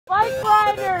Bike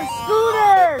riders,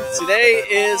 scooters! Today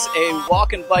is a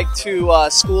walk and bike to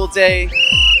school day,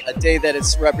 a day that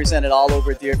is represented all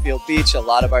over Deerfield Beach. A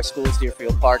lot of our schools,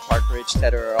 Deerfield Park, Park Ridge,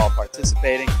 Tedder, are all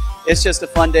participating. It's just a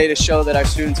fun day to show that our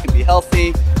students can be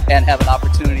healthy and have an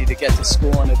opportunity to get to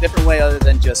school in a different way other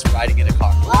than just riding in a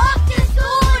car. Walk to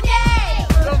school day!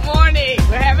 Good morning.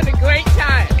 We're having a great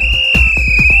time.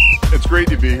 It's great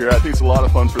to be here. I think it's a lot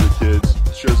of fun for the kids.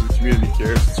 It shows the community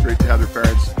cares. It's great to have their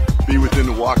parents be within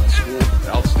the walk to school. An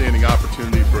outstanding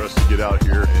opportunity for us to get out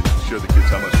here and show the kids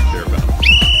how much we care about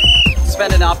them.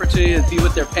 Spend an opportunity to be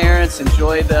with their parents,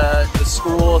 enjoy the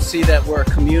school, see that we're a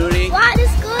community. Walk to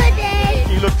school day!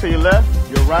 You look to your left,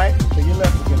 your right, to your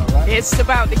left again, all right? It's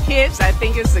about the kids. I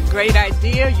think it's a great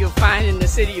idea. You'll find in the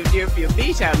city of Deerfield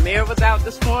Beach, our mayor was out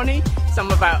this morning.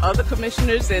 Some of our other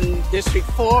commissioners in District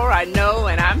 4, I know,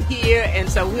 and I'm here. And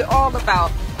so we're all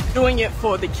about doing it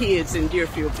for the kids in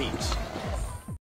Deerfield Beach.